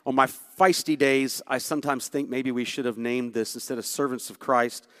On my feisty days, I sometimes think maybe we should have named this, instead of Servants of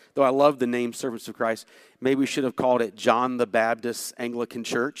Christ, though I love the name Servants of Christ, maybe we should have called it John the Baptist Anglican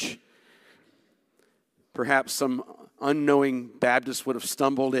Church. Perhaps some unknowing Baptist would have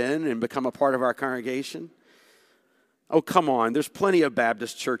stumbled in and become a part of our congregation. Oh, come on. There's plenty of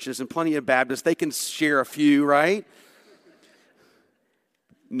Baptist churches and plenty of Baptists. They can share a few, right?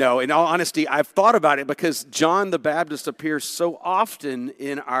 No, in all honesty, I've thought about it because John the Baptist appears so often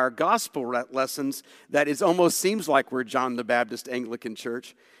in our gospel lessons that it almost seems like we're John the Baptist Anglican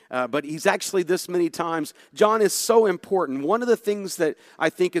Church. But he's actually this many times. John is so important. One of the things that I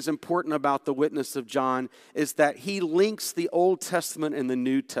think is important about the witness of John is that he links the Old Testament and the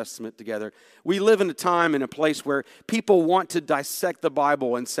New Testament together. We live in a time and a place where people want to dissect the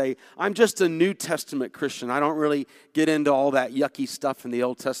Bible and say, I'm just a New Testament Christian. I don't really get into all that yucky stuff in the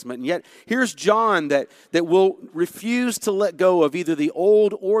Old Testament. And yet, here's John that will refuse to let go of either the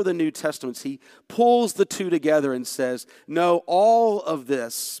Old or the New Testaments. He pulls the two together and says, no, all of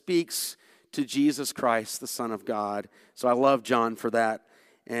this speaks to Jesus Christ, the Son of God. So I love John for that.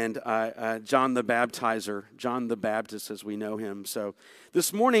 And John the Baptizer, John the Baptist as we know him. So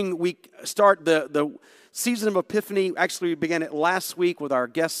this morning we start the season of Epiphany. Actually, we began it last week with our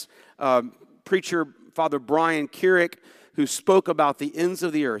guest preacher, Father Brian Keurig, who spoke about the ends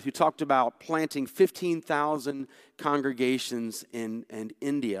of the earth, who talked about planting 15,000 congregations in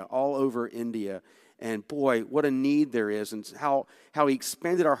India, all over India. And boy, what a need there is, and how he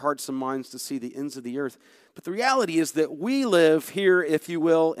expanded our hearts and minds to see the ends of the earth. But the reality is that we live here, if you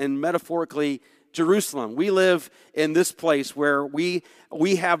will, in metaphorically Jerusalem. We live in this place where we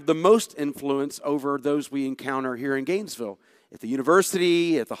have the most influence over those we encounter here in Gainesville. At the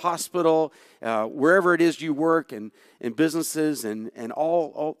university, at the hospital, wherever it is you work, and in businesses, and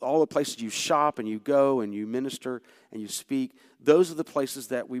all the places you shop and you go and you minister and you speak, those are the places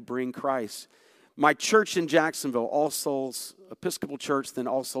that we bring Christ. My church in Jacksonville, All Souls Episcopal Church, then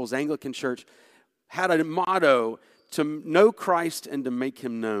All Souls Anglican Church, had a motto, to know Christ and to make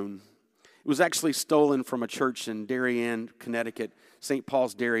him known. It was actually stolen from a church in Darien, Connecticut, St.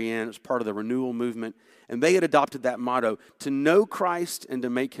 Paul's Darien. It was part of the renewal movement. And they had adopted that motto, to know Christ and to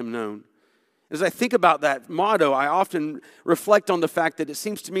make him known. As I think about that motto, I often reflect on the fact that it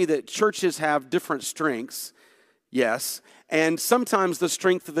seems to me that churches have different strengths, yes, and sometimes the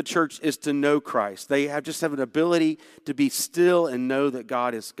strength of the church is to know Christ. They just have an ability to be still and know that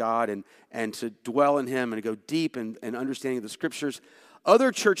God is God, and to dwell in him and to go deep in understanding the scriptures.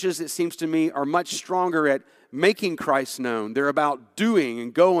 Other churches, it seems to me, are much stronger at making Christ known. They're about doing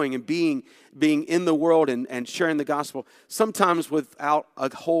and going and being in the world and sharing the gospel, sometimes without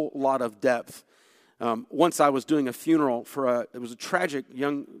a whole lot of depth. Once I was doing a funeral it was a tragic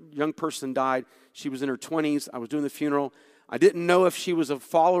young person died. She was in her 20s. I was doing the funeral. I didn't know if she was a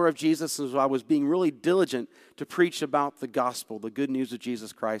follower of Jesus, and so I was being really diligent to preach about the gospel, the good news of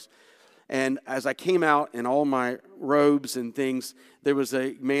Jesus Christ. And as I came out in all my robes and things, there was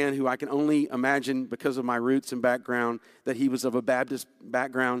a man who I can only imagine, because of my roots and background, that he was of a Baptist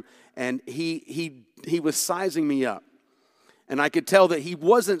background, and he was sizing me up. And I could tell that he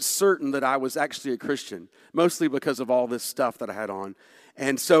wasn't certain that I was actually a Christian, mostly because of all this stuff that I had on.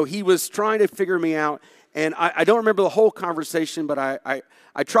 And so he was trying to figure me out. And I don't remember the whole conversation, but I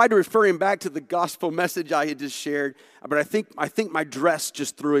tried to refer him back to the gospel message I had just shared. But I think my dress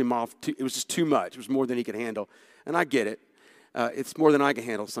just threw him off. It was just too much. It was more than he could handle. And I get it. It's more than I can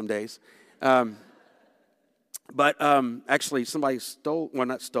handle some days. But actually, somebody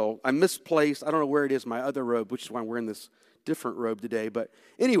I misplaced. I don't know where it is, my other robe, which is why I'm wearing this different robe today. But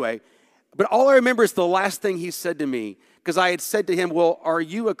anyway, but all I remember is the last thing he said to me, because I had said to him, well, are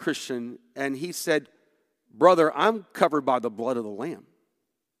you a Christian? And he said, brother, I'm covered by the blood of the Lamb.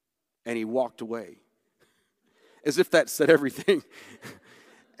 And he walked away, as if that said everything.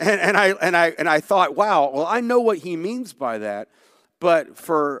 and I thought, wow, well, I know what he means by that. But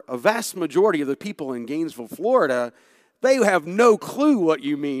for a vast majority of the people in Gainesville, Florida, they have no clue what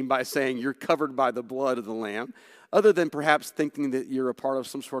you mean by saying you're covered by the blood of the Lamb, other than perhaps thinking that you're a part of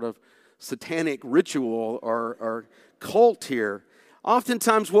some sort of satanic ritual or cult here.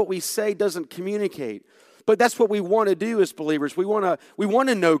 Oftentimes what we say doesn't communicate. But that's what we want to do as believers. We want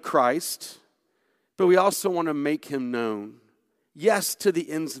to know Christ, but we also want to make him known. Yes, to the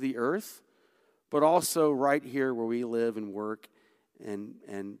ends of the earth, but also right here where we live and work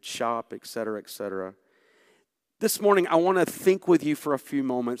and shop, et cetera, et cetera. This morning, I want to think with you for a few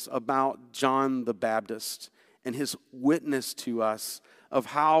moments about John the Baptist and his witness to us of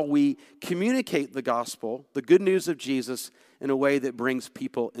how we communicate the gospel, the good news of Jesus, in a way that brings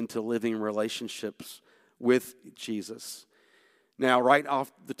people into living relationships with Jesus. Now, right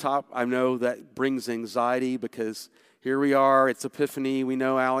off the top, I know that brings anxiety because here we are, it's Epiphany. We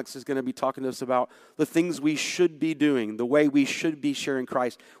know Alex is going to be talking to us about the things we should be doing, the way we should be sharing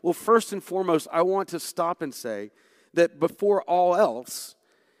Christ. Well, first and foremost, I want to stop and say that before all else,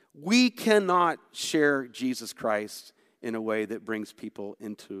 we cannot share Jesus Christ in a way that brings people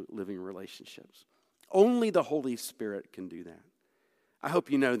into living relationships. Only the Holy Spirit can do that. I hope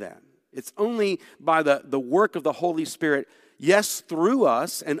you know that. It's only by the work of the Holy Spirit, yes, through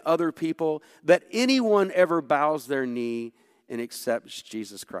us and other people, that anyone ever bows their knee and accepts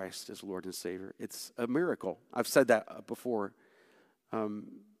Jesus Christ as Lord and Savior. It's a miracle. I've said that before.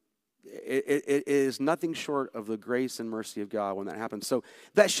 It is nothing short of the grace and mercy of God when that happens. So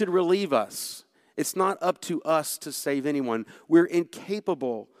that should relieve us. It's not up to us to save anyone. We're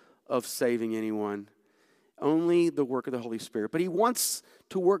incapable of saving anyone. Only the work of the Holy Spirit. But He wants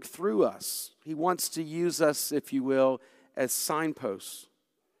to work through us. He wants to use us, if you will, as signposts,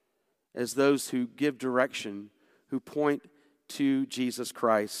 as those who give direction, who point to Jesus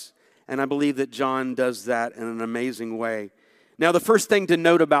Christ. And I believe that John does that in an amazing way. Now, the first thing to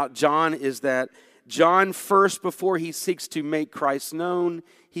note about John is that John first, before he seeks to make Christ known,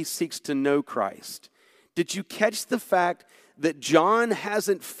 he seeks to know Christ. Did you catch the fact that John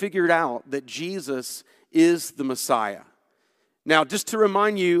hasn't figured out that Jesus is the Messiah? Now, just to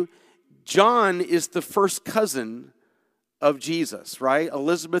remind you, John is the first cousin of Jesus, right?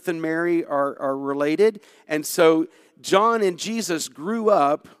 Elizabeth and Mary are related. And so John and Jesus grew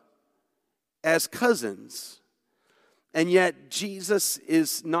up as cousins. And yet Jesus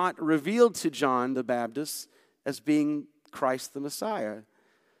is not revealed to John the Baptist as being Christ the Messiah.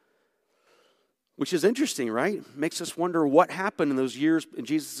 Which is interesting, right? Makes us wonder what happened in those years in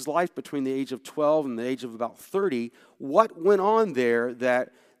Jesus' life between the age of 12 and the age of about 30. What went on there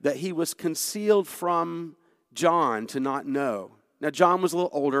that he was concealed from John to not know? Now, John was a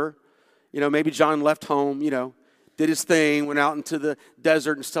little older. Maybe John left home, did his thing, went out into the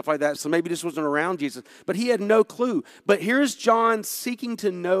desert and stuff like that. So maybe this wasn't around Jesus. But he had no clue. But here's John seeking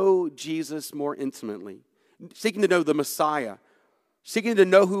to know Jesus more intimately, seeking to know the Messiah, seeking to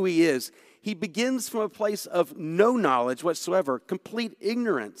know who He is. He begins from a place of no knowledge whatsoever, complete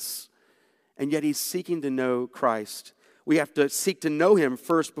ignorance, and yet he's seeking to know Christ. We have to seek to know Him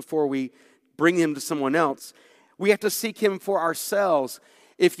first before we bring Him to someone else. We have to seek Him for ourselves.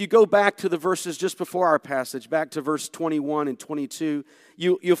 If you go back to the verses just before our passage, back to verse 21 and 22,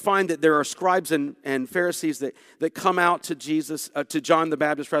 you'll find that there are scribes and Pharisees that come out to John the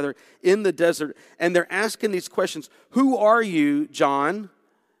Baptist, in the desert, and they're asking these questions. Who are you, John?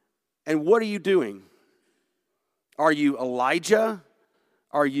 And what are you doing? Are you Elijah?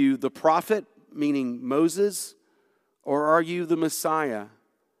 Are you the prophet, meaning Moses? Or are you the Messiah?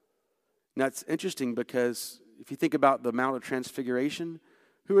 Now, it's interesting because if you think about the Mount of Transfiguration,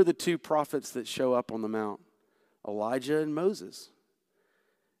 who are the two prophets that show up on the Mount? Elijah and Moses.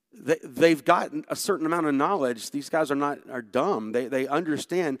 They've got a certain amount of knowledge. These guys are dumb. They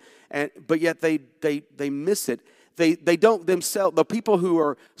understand, but yet they miss it. They don't themselves, the people who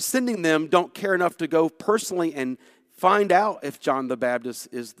are sending them don't care enough to go personally and find out if John the Baptist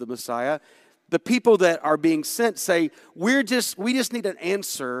is the Messiah. The people that are being sent say, we just need an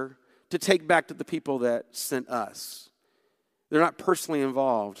answer to take back to the people that sent us. They're not personally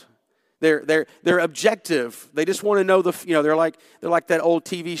involved. They're objective. They just want to know they're like that old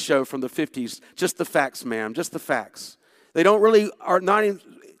TV show from the 50s. Just the facts, ma'am. Just the facts. They are not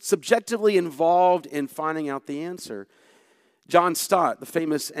subjectively involved in finding out the answer. John Stott, the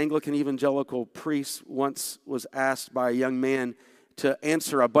famous Anglican evangelical priest, once was asked by a young man to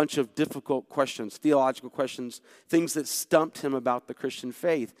answer a bunch of difficult questions, theological questions, things that stumped him about the Christian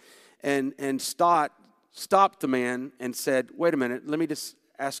faith. And Stott stopped the man and said, wait a minute, let me just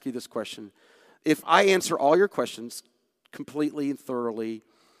ask you this question. If I answer all your questions completely and thoroughly,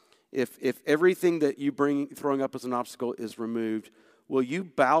 if everything that you bring throwing up as an obstacle is removed, will you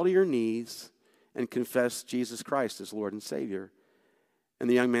bow to your knees and confess Jesus Christ as Lord and Savior? And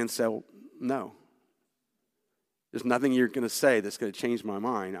the young man said, well, no. There's nothing you're going to say that's going to change my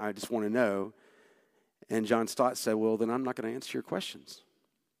mind. I just want to know. And John Stott said, well, then I'm not going to answer your questions.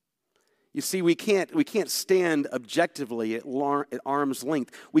 You see, we can't stand objectively at arm's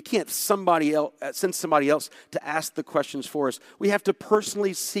length. We can't send somebody else to ask the questions for us. We have to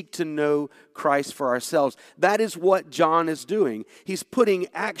personally seek to know Christ for ourselves. That is what John is doing. He's putting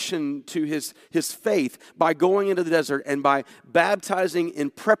action to his faith by going into the desert and by baptizing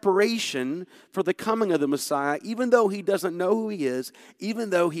in preparation for the coming of the Messiah, even though he doesn't know who He is, even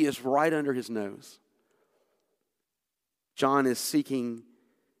though He is right under his nose. John is seeking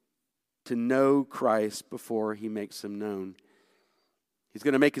to know Christ before he makes Him known. He's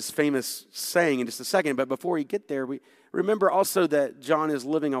going to make his famous saying in just a second, but before we get there, we remember also that John is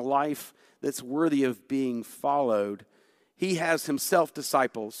living a life that's worthy of being followed. He has himself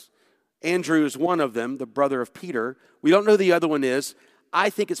disciples. Andrew is one of them, the brother of Peter. We don't know who the other one is. I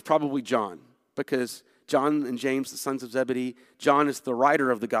think it's probably John, because John and James, the sons of Zebedee, John is the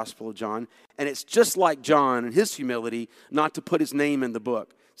writer of the Gospel of John, and it's just like John and his humility not to put his name in the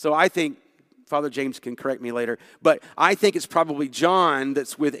book. So I think, Father James can correct me later, but I think it's probably John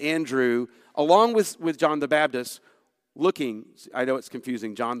that's with Andrew, along with John the Baptist, looking. I know it's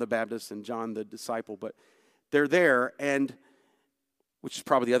confusing, John the Baptist and John the disciple, but they're there, and which is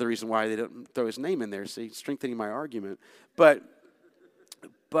probably the other reason why they don't throw his name in there, see, strengthening my argument. But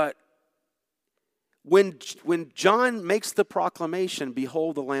when John makes the proclamation,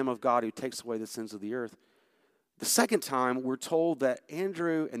 behold the Lamb of God who takes away the sins of the earth, the second time we're told that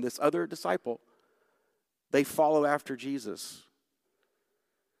Andrew and this other disciple, they follow after Jesus.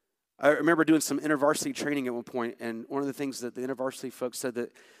 I remember doing some InterVarsity training at one point, and one of the things that the InterVarsity folks said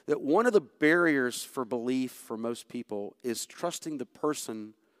that one of the barriers for belief for most people is trusting the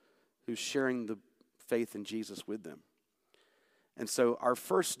person who's sharing the faith in Jesus with them. And so our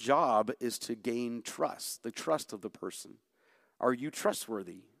first job is to gain trust, the trust of the person. Are you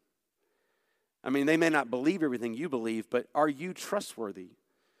trustworthy? I mean, they may not believe everything you believe, but are you trustworthy?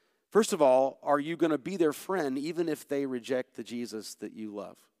 First of all, are you going to be their friend even if they reject the Jesus that you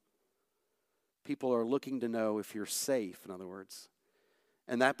love? People are looking to know if you're safe, in other words.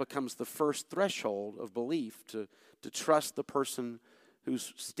 And that becomes the first threshold of belief, to trust the person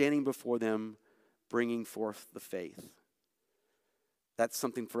who's standing before them, bringing forth the faith. That's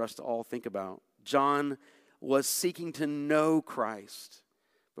something for us to all think about. John was seeking to know Christ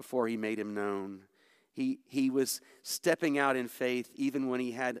before he made him known. He was stepping out in faith even when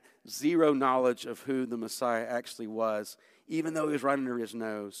he had zero knowledge of who the Messiah actually was, even though he was right under his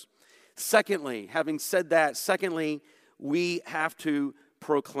nose. Secondly, having said that, we have to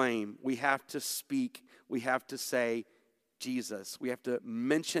proclaim. We have to speak. We have to say Jesus. We have to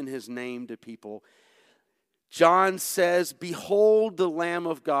mention his name to people. John says, behold the Lamb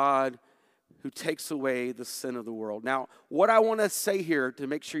of God who takes away the sin of the world. Now, what I want to say here to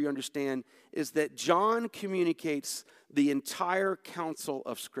make sure you understand is that John communicates the entire counsel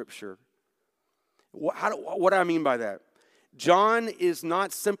of Scripture. What do I mean by that? John is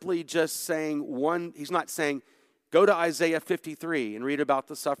not simply just saying he's not saying, go to Isaiah 53 and read about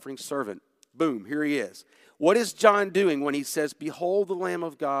the suffering servant. Boom, here he is. What is John doing when he says, behold the Lamb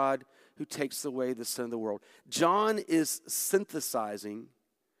of God who takes away the sin of the world? John is synthesizing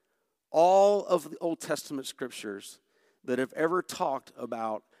all of the Old Testament scriptures that have ever talked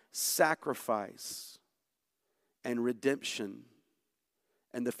about sacrifice and redemption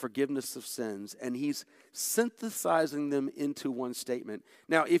and the forgiveness of sins, and he's synthesizing them into one statement.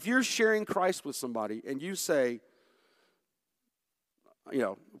 Now, if you're sharing Christ with somebody and you say,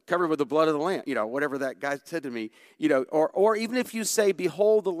 covered with the blood of the Lamb, whatever that guy said to me, or even if you say,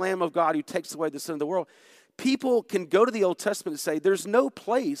 behold the Lamb of God who takes away the sin of the world, people can go to the Old Testament and say, there's no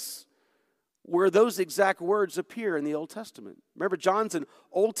place where those exact words appear in the Old Testament. Remember, John's an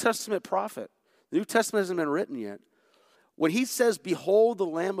Old Testament prophet. The New Testament hasn't been written yet. When he says, behold the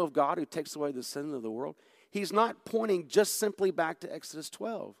Lamb of God who takes away the sin of the world, he's not pointing just simply back to Exodus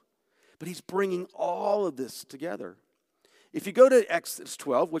 12, but he's bringing all of this together. If you go to Exodus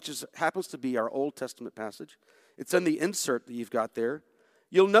 12, which happens to be our Old Testament passage, it's in the insert that you've got there,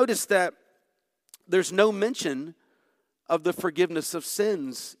 you'll notice that there's no mention of the forgiveness of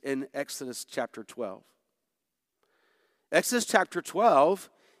sins in Exodus chapter 12. Exodus chapter 12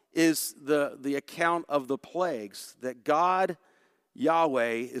 is the account of the plagues that God,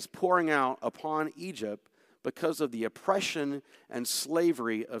 Yahweh, is pouring out upon Egypt because of the oppression and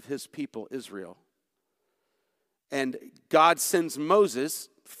slavery of his people, Israel. And God sends Moses,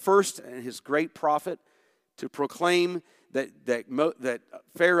 first and his great prophet, to proclaim that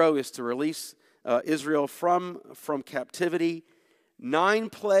Pharaoh is to release Israel from captivity. 9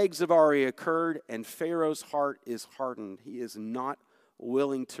 plagues have already occurred, and Pharaoh's heart is hardened. He is not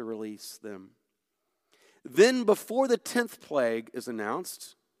willing to release them. Then before the 10th plague is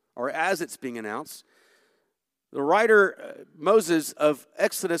announced, or as it's being announced, the writer Moses of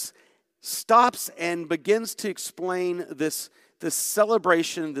Exodus stops and begins to explain this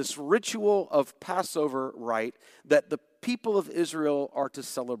celebration, this ritual of Passover rite that the people of Israel are to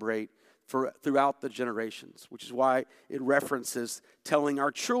celebrate throughout the generations, which is why it references telling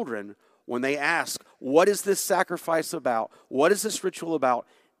our children when they ask, what is this sacrifice about? What is this ritual about?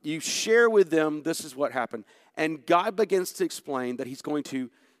 You share with them, this is what happened. And God begins to explain that he's going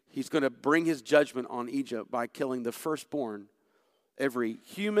to bring his judgment on Egypt by killing the firstborn Every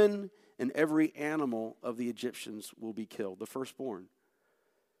human and every animal of the Egyptians will be killed, the firstborn.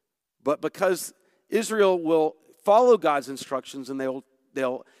 But because Israel will follow God's instructions and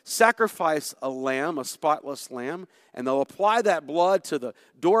they'll sacrifice a lamb, a spotless lamb, and they'll apply that blood to the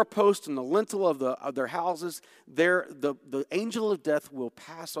doorpost and the lintel of their houses, the angel of death will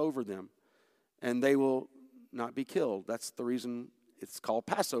pass over them, and they will not be killed. That's the reason it's called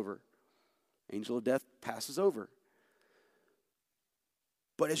Passover. Angel of death passes over.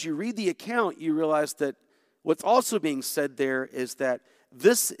 But as you read the account, you realize that what's also being said there is that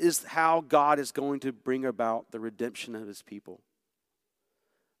this is how God is going to bring about the redemption of his people.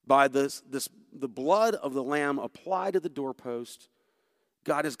 By the blood of the lamb applied to the doorpost,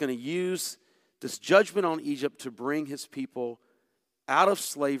 God is going to use this judgment on Egypt to bring his people out of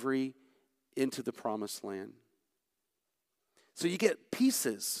slavery into the promised land. So you get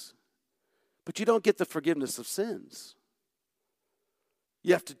pieces, but you don't get the forgiveness of sins.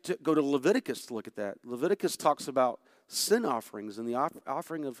 You have to go to Leviticus to look at that. Leviticus talks about sin offerings and the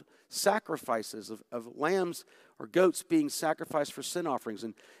offering of sacrifices of lambs or goats being sacrificed for sin offerings.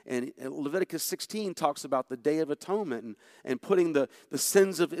 And Leviticus 16 talks about the Day of Atonement and putting the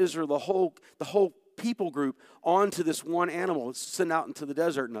sins of Israel, the whole people group, onto this one animal. It's sent out into the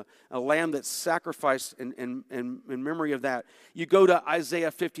desert, and a lamb that's sacrificed in memory of that. You go to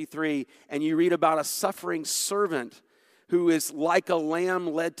Isaiah 53 and you read about a suffering servant who is like a lamb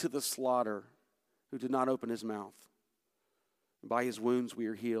led to the slaughter, who did not open his mouth. By his wounds we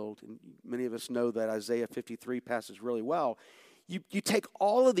are healed. And many of us know that Isaiah 53 passage really well. You take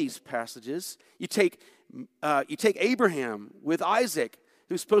all of these passages, you take Abraham with Isaac,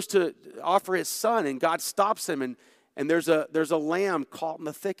 who's supposed to offer his son, and God stops him, and there's a lamb caught in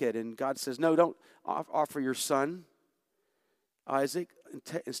the thicket, and God says, no, don't offer your son, Isaac.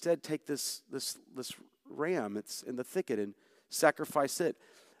 Instead, take this ram, it's in the thicket, and sacrifice it.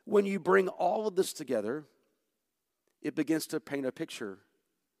 When you bring all of this together, it begins to paint a picture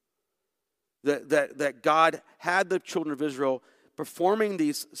that God had the children of Israel performing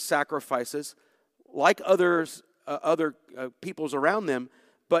these sacrifices like other peoples around them,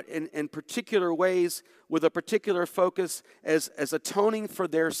 but in particular ways with a particular focus as atoning for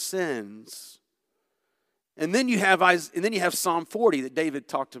their sins. And then you have Psalm 40 that David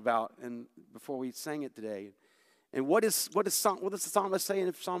talked about, and before we sang it today. And what does the psalmist say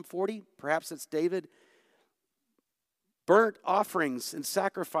in Psalm 40? Perhaps it's David. Burnt offerings and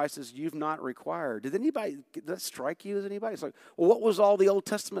sacrifices you've not required. Did that strike you as anybody? It's like, well, what was all the Old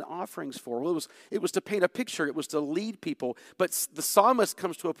Testament offerings for? Well, it was to paint a picture. It was to lead people. But the psalmist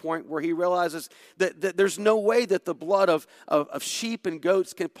comes to a point where he realizes that there's no way that the blood of sheep and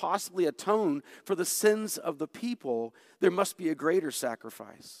goats can possibly atone for the sins of the people. There must be a greater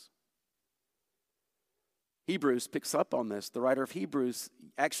sacrifice. Hebrews picks up on this. The writer of Hebrews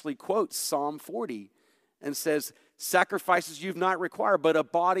actually quotes Psalm 40 and says, sacrifices you've not required, but a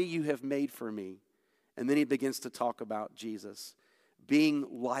body you have made for me. And then he begins to talk about Jesus being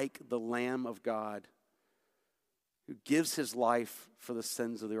like the Lamb of God who gives his life for the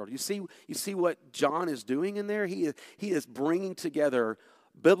sins of the world. You see what John is doing in there? He is bringing together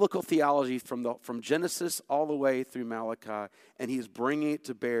biblical theology from Genesis all the way through Malachi, and he is bringing it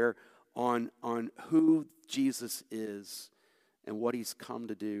to bear on who Jesus is and what he's come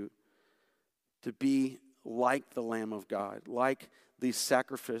to do, to be like the Lamb of God, like these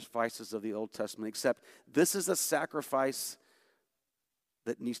sacrifices of the Old Testament, except this is a sacrifice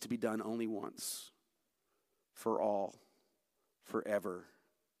that needs to be done only once, for all, forever.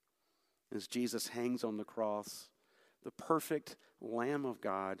 As Jesus hangs on the cross, the perfect Lamb of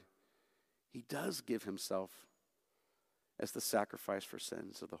God, he does give himself as the sacrifice for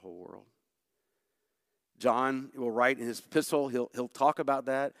sins of the whole world. John will write in his epistle, he'll talk about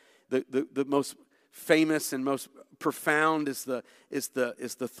that. The most famous and most profound is the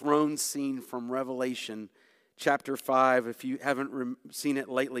throne scene from Revelation chapter 5. If you haven't seen it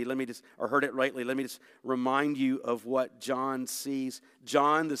lately, heard it lately, let me just remind you of what John sees.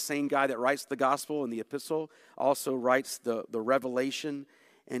 John, the same guy that writes the gospel and the epistle, also writes the Revelation,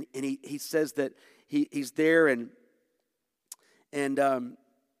 and he says that he's there and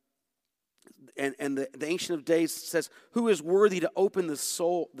the Ancient of Days says, who is worthy to open the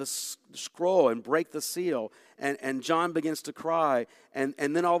scroll and break the seal? And John begins to cry. And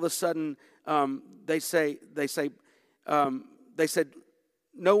then all of a sudden, they said,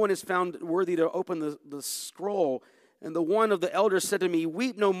 no one is found worthy to open the scroll. And the one of the elders said to me,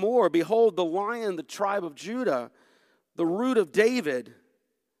 weep no more. Behold, the Lion, the tribe of Judah, the root of David,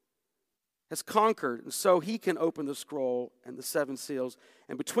 has conquered, and so he can open the scroll and the seven seals.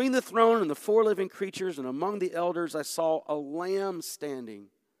 And between the throne and the four living creatures and among the elders, I saw a lamb standing,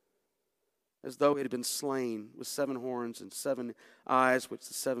 as though it had been slain, with 7 horns and 7 eyes, which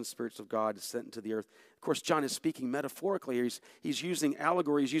the 7 spirits of God is sent into the earth. Of course, John is speaking metaphorically here. He's using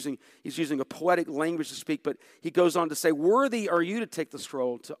allegory. He's using a poetic language to speak, but he goes on to say, worthy are you to take the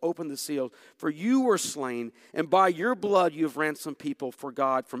scroll, to open the seals, for you were slain, and by your blood you have ransomed people for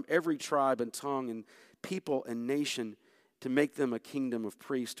God from every tribe and tongue and people and nation, to make them a kingdom of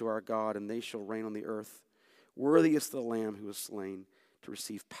priests to our God, and they shall reign on the earth. Worthy is the Lamb who was slain to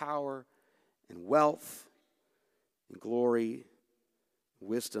receive power and wealth and glory,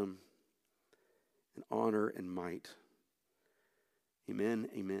 wisdom and honor and might. Amen,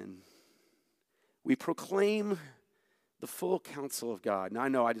 amen. We proclaim the full counsel of God. Now I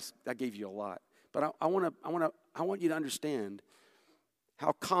know I gave you a lot, but I want you to understand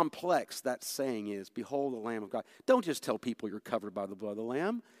how complex that saying is. Behold the Lamb of God. Don't just tell people you're covered by the blood of the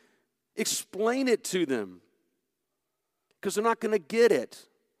Lamb. Explain it to them, because they're not going to get it.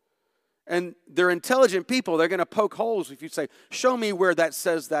 And they're intelligent people. They're going to poke holes if you say, show me where that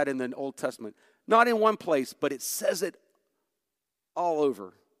says that in the Old Testament. Not in one place, but it says it all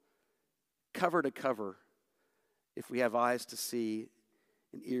over, cover to cover, if we have eyes to see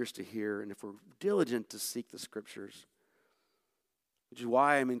and ears to hear, and if we're diligent to seek the Scriptures. Which is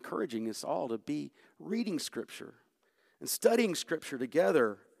why I'm encouraging us all to be reading Scripture and studying Scripture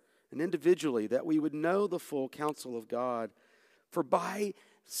together and individually, that we would know the full counsel of God. For by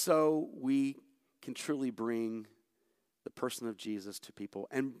so we can truly bring the person of Jesus to people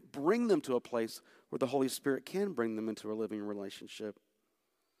and bring them to a place where the Holy Spirit can bring them into a living relationship.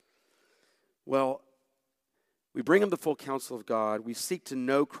 Well, we bring them the full counsel of God. We seek to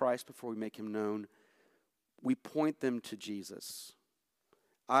know Christ before we make him known. We point them to Jesus.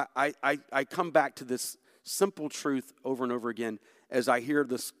 I come back to this simple truth over and over again as I hear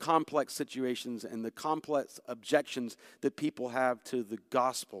this complex situations and the complex objections that people have to the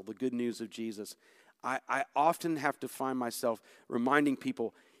gospel, the good news of Jesus. I often have to find myself reminding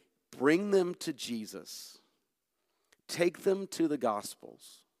people, bring them to Jesus. Take them to the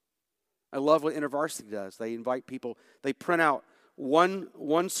Gospels. I love what InterVarsity does. They invite people, they print out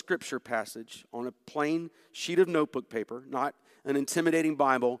one scripture passage on a plain sheet of notebook paper, not an intimidating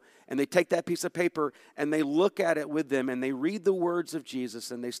Bible, and they take that piece of paper and they look at it with them and they read the words of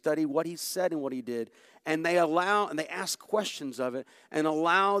Jesus and they study what he said and what he did, and they ask questions of it and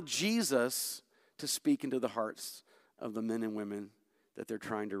allow Jesus to speak into the hearts of the men and women that they're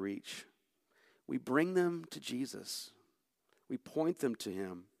trying to reach. We bring them to Jesus. We point them to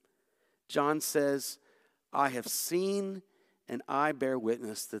him. John says, I have seen and I bear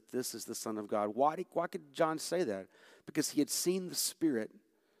witness that this is the Son of God. Why could John say that? Because he had seen the Spirit,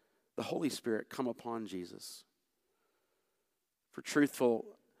 the Holy Spirit, come upon Jesus. For truthful,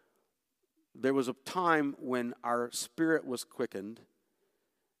 there was a time when our spirit was quickened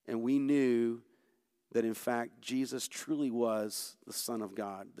and we knew that in fact Jesus truly was the Son of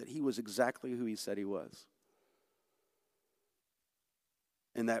God, that he was exactly who he said he was.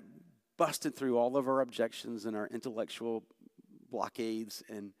 And that busted through all of our objections and our intellectual blockades,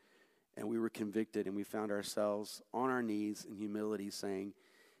 and we were convicted, and we found ourselves on our knees in humility saying,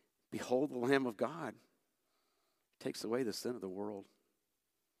 behold the Lamb of God, takes away the sin of the world.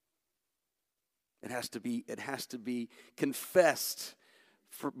 It has to be confessed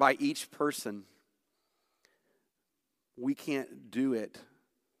by each person. We can't do it,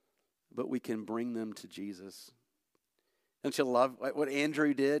 but we can bring them to Jesus. Don't you love what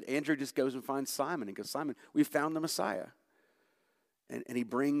Andrew did? Andrew just goes and finds Simon and goes, Simon, we found the Messiah. And he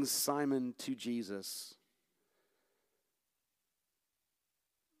brings Simon to Jesus.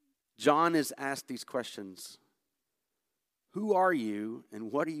 John is asked these questions. Who are you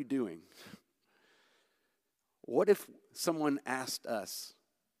and what are you doing? What if someone asked us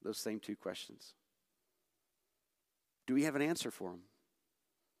those same two questions? Do we have an answer for them?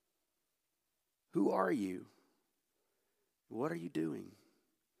 Who are you? What are you doing?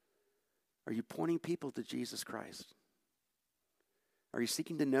 Are you pointing people to Jesus Christ? Are you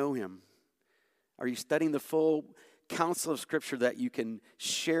seeking to know him? Are you studying the full counsel of Scripture that you can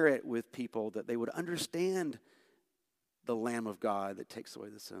share it with people, that they would understand the Lamb of God that takes away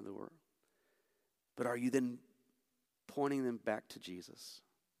the sin of the world? But are you then pointing them back to Jesus?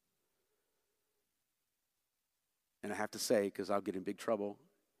 And I have to say, because I'll get in big trouble,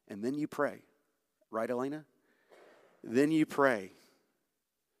 and then you pray. Right, Elena? Then you pray.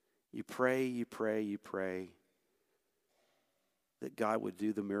 You pray, you pray, you pray that God would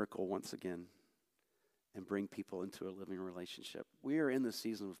do the miracle once again and bring people into a living relationship. We are in the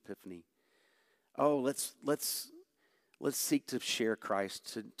season of Epiphany. Oh, let's seek to share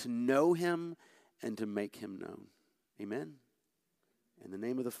Christ, to know him and to make him known. Amen. In the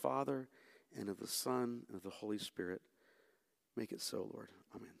name of the Father, and of the Son, and of the Holy Spirit, make it so, Lord.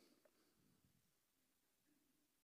 Amen.